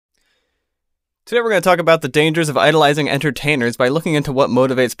Today we're going to talk about the dangers of idolizing entertainers by looking into what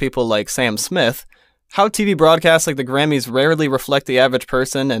motivates people like Sam Smith, how TV broadcasts like the Grammys rarely reflect the average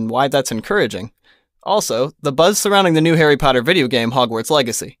person, and why that's encouraging. Also, the buzz surrounding the new Harry Potter video game, Hogwarts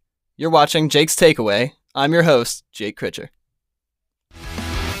Legacy. You're watching Jake's Takeaway. I'm your host, Jake Critcher.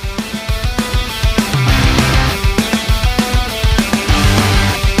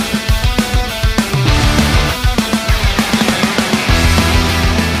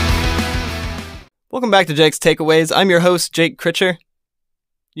 Welcome back to Jake's Takeaways. I'm your host, Jake Critcher.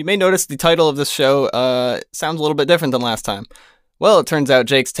 You may notice the title of this show sounds a little bit different than last time. Well, it turns out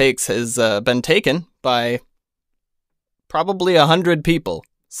Jake's Takes has been taken by probably 100 people.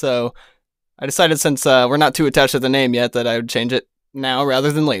 So I decided, since we're not too attached to the name yet, that I would change it now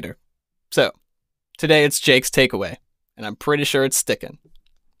rather than later. So today it's Jake's Takeaway, and I'm pretty sure it's sticking.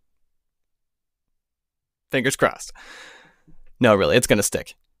 Fingers crossed. No, really, it's going to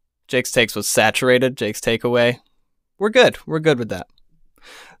stick. Jake's Takes was saturated. Jake's Takeaway. We're good. We're good with that.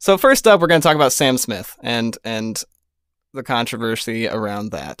 So first up, we're going to talk about Sam Smith and the controversy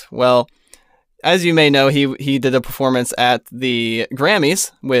around that. Well, as you may know, he did a performance at the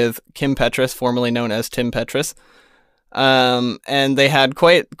Grammys with Kim Petras, formerly known as Tim Petras. And they had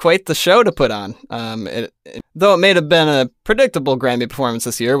quite the show to put on. Though it may have been a predictable Grammy performance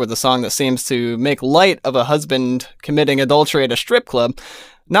this year with a song that seems to make light of a husband committing adultery at a strip club.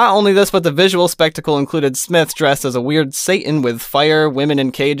 Not only this, but the visual spectacle included Smith dressed as a weird Satan with fire, women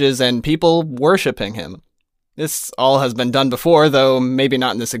in cages, and people worshipping him. This all has been done before, though maybe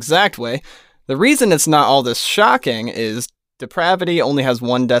not in this exact way. The reason it's not all this shocking is depravity only has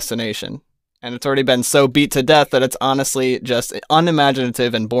one destination, and it's already been so beat to death that it's honestly just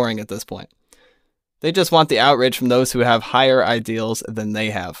unimaginative and boring at this point. They just want the outrage from those who have higher ideals than they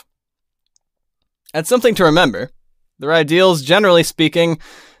have. And something to remember. Their ideals, generally speaking,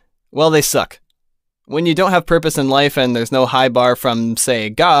 well, they suck. When you don't have purpose in life and there's no high bar from,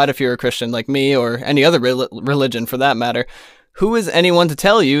 say, God, if you're a Christian like me, or any other religion for that matter, who is anyone to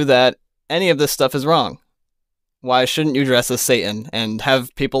tell you that any of this stuff is wrong? Why shouldn't you dress as Satan and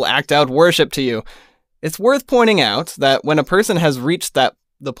have people act out worship to you? It's worth pointing out that when a person has reached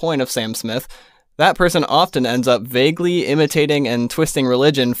the point of Sam Smith, that person often ends up vaguely imitating and twisting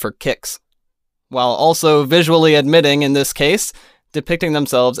religion for kicks, while also visually admitting, in this case, depicting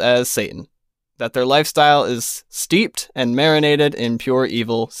themselves as Satan, that their lifestyle is steeped and marinated in pure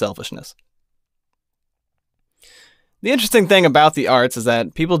evil selfishness. The interesting thing about the arts is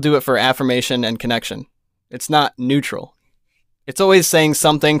that people do it for affirmation and connection. It's not neutral. It's always saying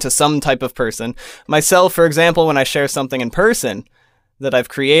something to some type of person. Myself, for example, when I share something in person that I've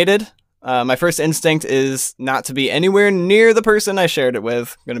created, my first instinct is not to be anywhere near the person I shared it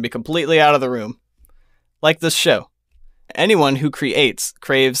with. I'm going to be completely out of the room. Like this show. Anyone who creates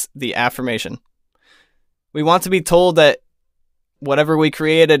craves the affirmation. We want to be told that whatever we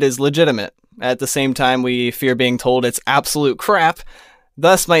created is legitimate. At the same time, we fear being told it's absolute crap.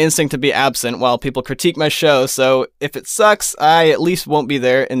 Thus, my instinct to be absent while people critique my show, so if it sucks, I at least won't be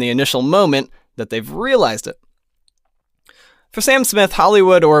there in the initial moment that they've realized it. For Sam Smith,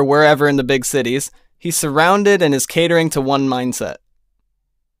 Hollywood or wherever in the big cities, he's surrounded and is catering to one mindset.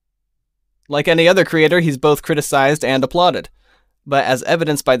 Like any other creator, he's both criticized and applauded. But as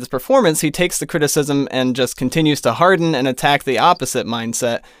evidenced by this performance, he takes the criticism and just continues to harden and attack the opposite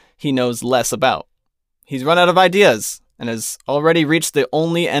mindset he knows less about. He's run out of ideas and has already reached the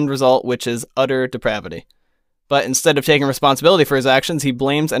only end result, which is utter depravity. But instead of taking responsibility for his actions, he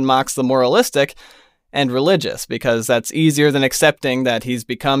blames and mocks the moralistic and religious, because that's easier than accepting that he's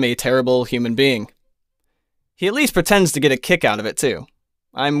become a terrible human being. He at least pretends to get a kick out of it, too.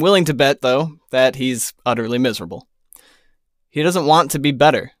 I'm willing to bet, though, that he's utterly miserable. He doesn't want to be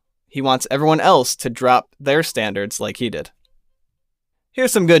better. He wants everyone else to drop their standards like he did.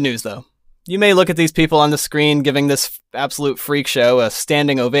 Here's some good news, though. You may look at these people on the screen giving this absolute freak show a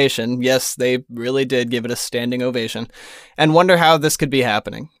standing ovation. Yes, they really did give it a standing ovation. And wonder how this could be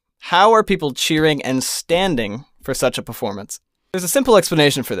happening. How are people cheering and standing for such a performance? There's a simple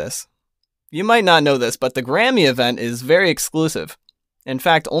explanation for this. You might not know this, but the Grammy event is very exclusive. In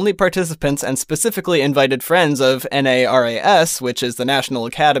fact, only participants and specifically invited friends of NARAS, which is the National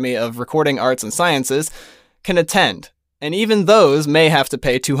Academy of Recording Arts and Sciences, can attend, and even those may have to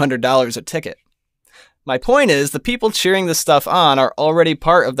pay $200 a ticket. My point is, the people cheering this stuff on are already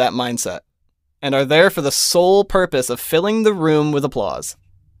part of that mindset, and are there for the sole purpose of filling the room with applause.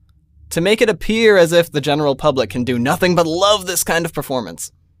 To make it appear as if the general public can do nothing but love this kind of performance.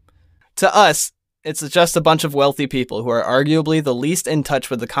 To us, it's just a bunch of wealthy people who are arguably the least in touch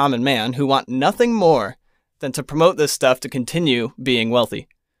with the common man, who want nothing more than to promote this stuff to continue being wealthy.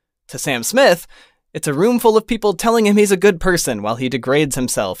 To Sam Smith, it's a room full of people telling him he's a good person while he degrades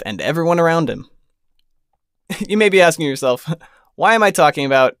himself and everyone around him. You may be asking yourself, why am I talking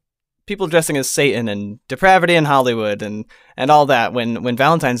about people dressing as Satan and depravity in Hollywood and all that when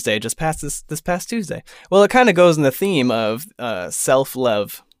Valentine's Day just passed this past Tuesday? Well, it kind of goes in the theme of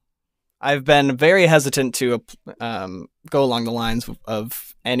self-love. I've been very hesitant to go along the lines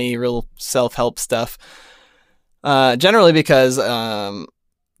of any real self-help stuff, generally because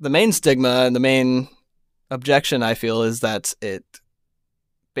the main stigma and the main objection, I feel, is that it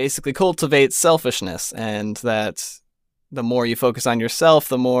basically cultivates selfishness, and that the more you focus on yourself,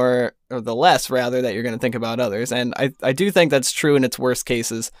 the more, or the less rather, that you're going to think about others. And I do think that's true in its worst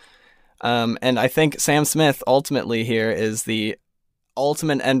cases. And I think Sam Smith ultimately here is the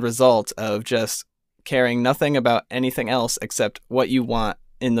ultimate end result of just caring nothing about anything else except what you want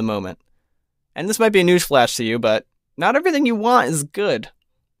in the moment. And this might be a newsflash to you, but not everything you want is good.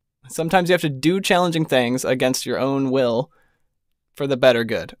 Sometimes you have to do challenging things against your own will for the better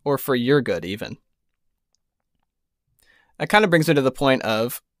good, or for your good even. That kind of brings me to the point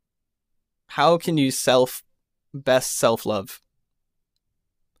of, how can you best self-love?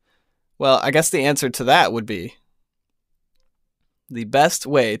 Well, I guess the answer to that would be, the best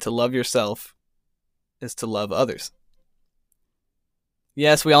way to love yourself is to love others.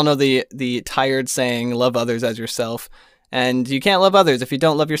 Yes, we all know the tired saying, love others as yourself, and you can't love others if you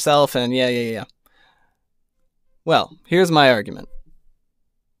don't love yourself, and yeah. Well, here's my argument.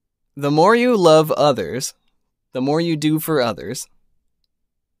 The more you love others, the more you do for others,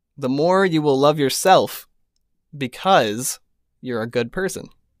 the more you will love yourself, because you're a good person.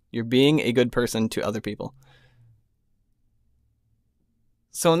 You're being a good person to other people.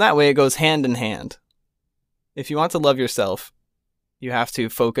 So in that way, it goes hand in hand. If you want to love yourself, you have to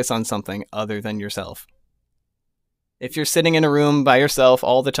focus on something other than yourself. If you're sitting in a room by yourself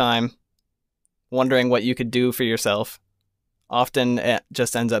all the time, wondering what you could do for yourself, often it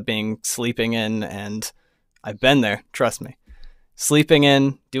just ends up being sleeping in, and I've been there, trust me. Sleeping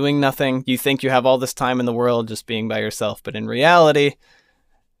in, doing nothing. You think you have all this time in the world just being by yourself, but in reality,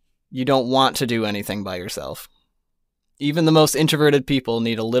 you don't want to do anything by yourself. Even the most introverted people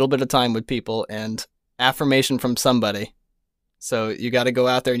need a little bit of time with people and affirmation from somebody. So you got to go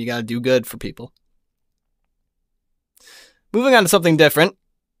out there and you got to do good for people. Moving on to something different.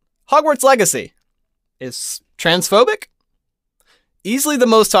 Hogwarts Legacy is transphobic? Easily the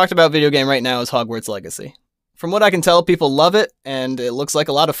most talked about video game right now is Hogwarts Legacy. From what I can tell, people love it, and it looks like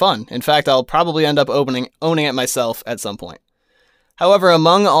a lot of fun. In fact, I'll probably end up owning it myself at some point. However,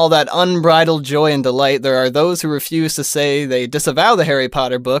 among all that unbridled joy and delight, there are those who refuse to say they disavow the Harry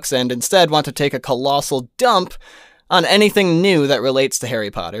Potter books and instead want to take a colossal dump on anything new that relates to Harry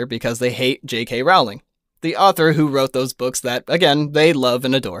Potter because they hate J.K. Rowling, the author who wrote those books that, again, they love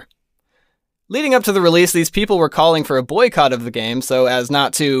and adore. Leading up to the release, these people were calling for a boycott of the game so as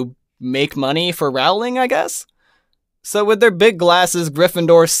not to make money for Rowling, I guess? So with their big glasses,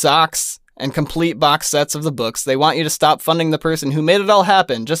 Gryffindor socks, and complete box sets of the books, they want you to stop funding the person who made it all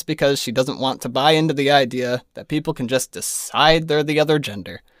happen just because she doesn't want to buy into the idea that people can just decide they're the other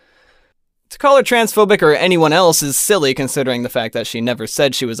gender. To call her transphobic or anyone else is silly considering the fact that she never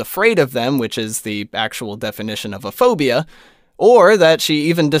said she was afraid of them, which is the actual definition of a phobia, or that she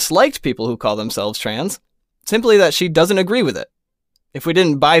even disliked people who call themselves trans, simply that she doesn't agree with it. If we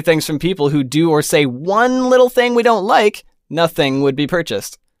didn't buy things from people who do or say one little thing we don't like, nothing would be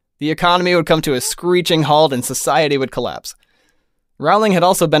purchased. The economy would come to a screeching halt and society would collapse. Rowling had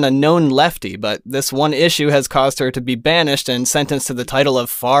also been a known lefty, but this one issue has caused her to be banished and sentenced to the title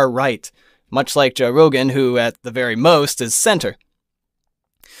of far right, much like Joe Rogan, who at the very most is center.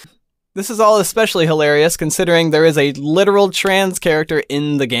 This is all especially hilarious considering there is a literal trans character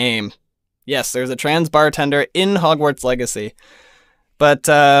in the game. Yes, there's a trans bartender in Hogwarts Legacy. But,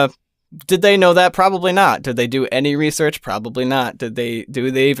 did they know that? Probably not. Did they do any research? Probably not. Do they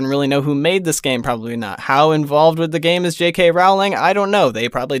even really know who made this game? Probably not. How involved with the game is J.K. Rowling? I don't know. They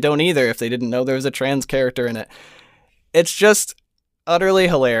probably don't either if they didn't know there was a trans character in it. It's just utterly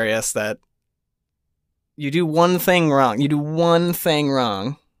hilarious that you do one thing wrong. You do one thing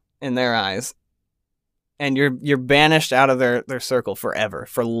wrong in their eyes, and you're banished out of their circle forever,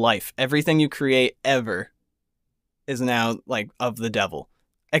 for life. Everything you create ever is now, like, of the devil.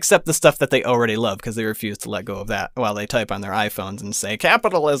 Except the stuff that they already love, because they refuse to let go of that while they type on their iPhones and say,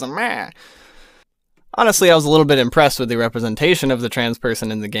 capitalism, meh. Honestly, I was a little bit impressed with the representation of the trans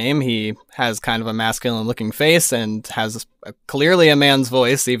person in the game. He has kind of a masculine-looking face and has clearly a man's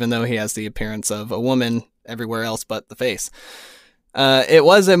voice, even though he has the appearance of a woman everywhere else but the face. It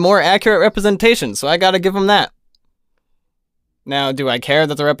was a more accurate representation, so I gotta give him that. Now, do I care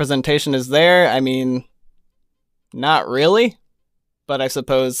that the representation is there? I mean, not really. But I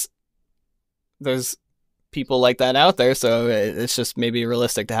suppose there's people like that out there, so it's just maybe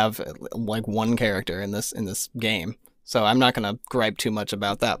realistic to have like one character in this game. So I'm not gonna gripe too much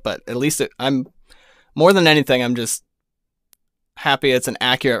about that. But at least I'm more than anything, I'm just happy it's an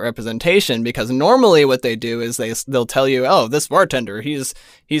accurate representation, because normally what they do is they'll tell you, oh, this bartender, he's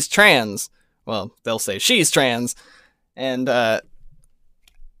trans. Well, they'll say she's trans, and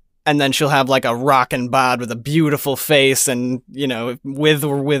then she'll have like a rockin' bod with a beautiful face, and you know, with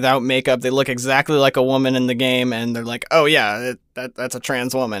or without makeup, they look exactly like a woman in the game, and they're like, oh yeah, that's a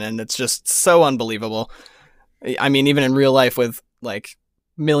trans woman, and it's just so unbelievable. I mean, even in real life, with like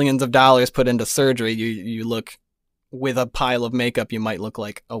millions of dollars put into surgery, you look, with a pile of makeup, you might look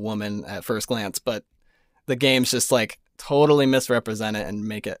like a woman at first glance, but the game's just like totally misrepresent it and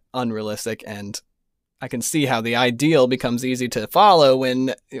make it unrealistic. And I can see how the ideal becomes easy to follow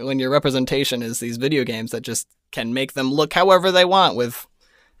when your representation is these video games that just can make them look however they want.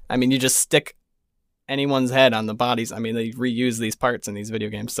 I mean, you just stick anyone's head on the bodies. I mean, they reuse these parts in these video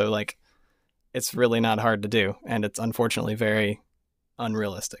games, so like, it's really not hard to do, and it's unfortunately very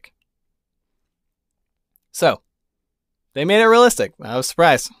unrealistic. So they made it realistic. I was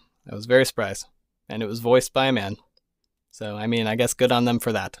surprised. I was very surprised. And it was voiced by a man. So, I mean, I guess good on them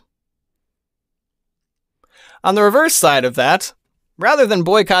for that. On the reverse side of that, rather than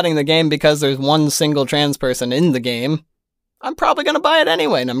boycotting the game because there's one single trans person in the game, I'm probably going to buy it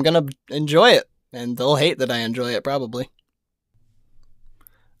anyway, and I'm going to enjoy it. And they'll hate that I enjoy it, probably.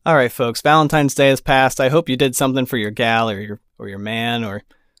 Alright, folks, Valentine's Day has passed. I hope you did something for your gal or your man or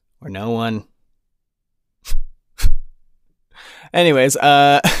no one. Anyways, do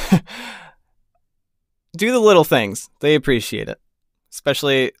the little things. They appreciate it.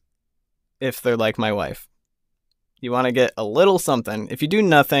 Especially if they're like my wife. You want to get a little something. If you do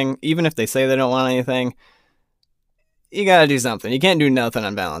nothing, even if they say they don't want anything, you gotta do something. You can't do nothing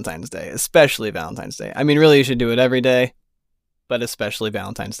on Valentine's Day, especially Valentine's Day. I mean, really, you should do it every day, but especially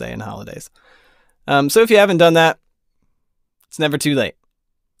Valentine's Day and holidays. So if you haven't done that, it's never too late.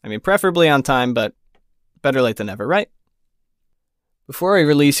 I mean, preferably on time, but better late than never, right? Before I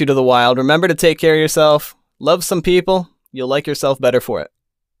release you to the wild, remember to take care of yourself, love some people, you'll like yourself better for it.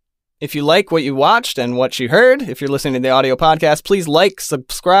 If you like what you watched and what you heard, if you're listening to the audio podcast, please like,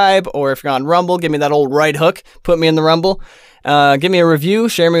 subscribe, or if you're on Rumble, give me that old right hook, put me in the Rumble. Give me a review,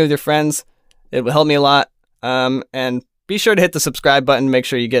 share me with your friends. It will help me a lot. And be sure to hit the subscribe button, make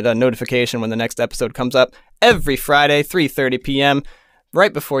sure you get a notification when the next episode comes up every Friday, 3:30 p.m.,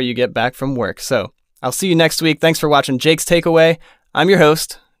 right before you get back from work. So I'll see you next week. Thanks for watching Jake's Takeaway. I'm your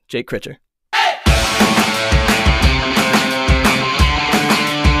host, Jake Critcher.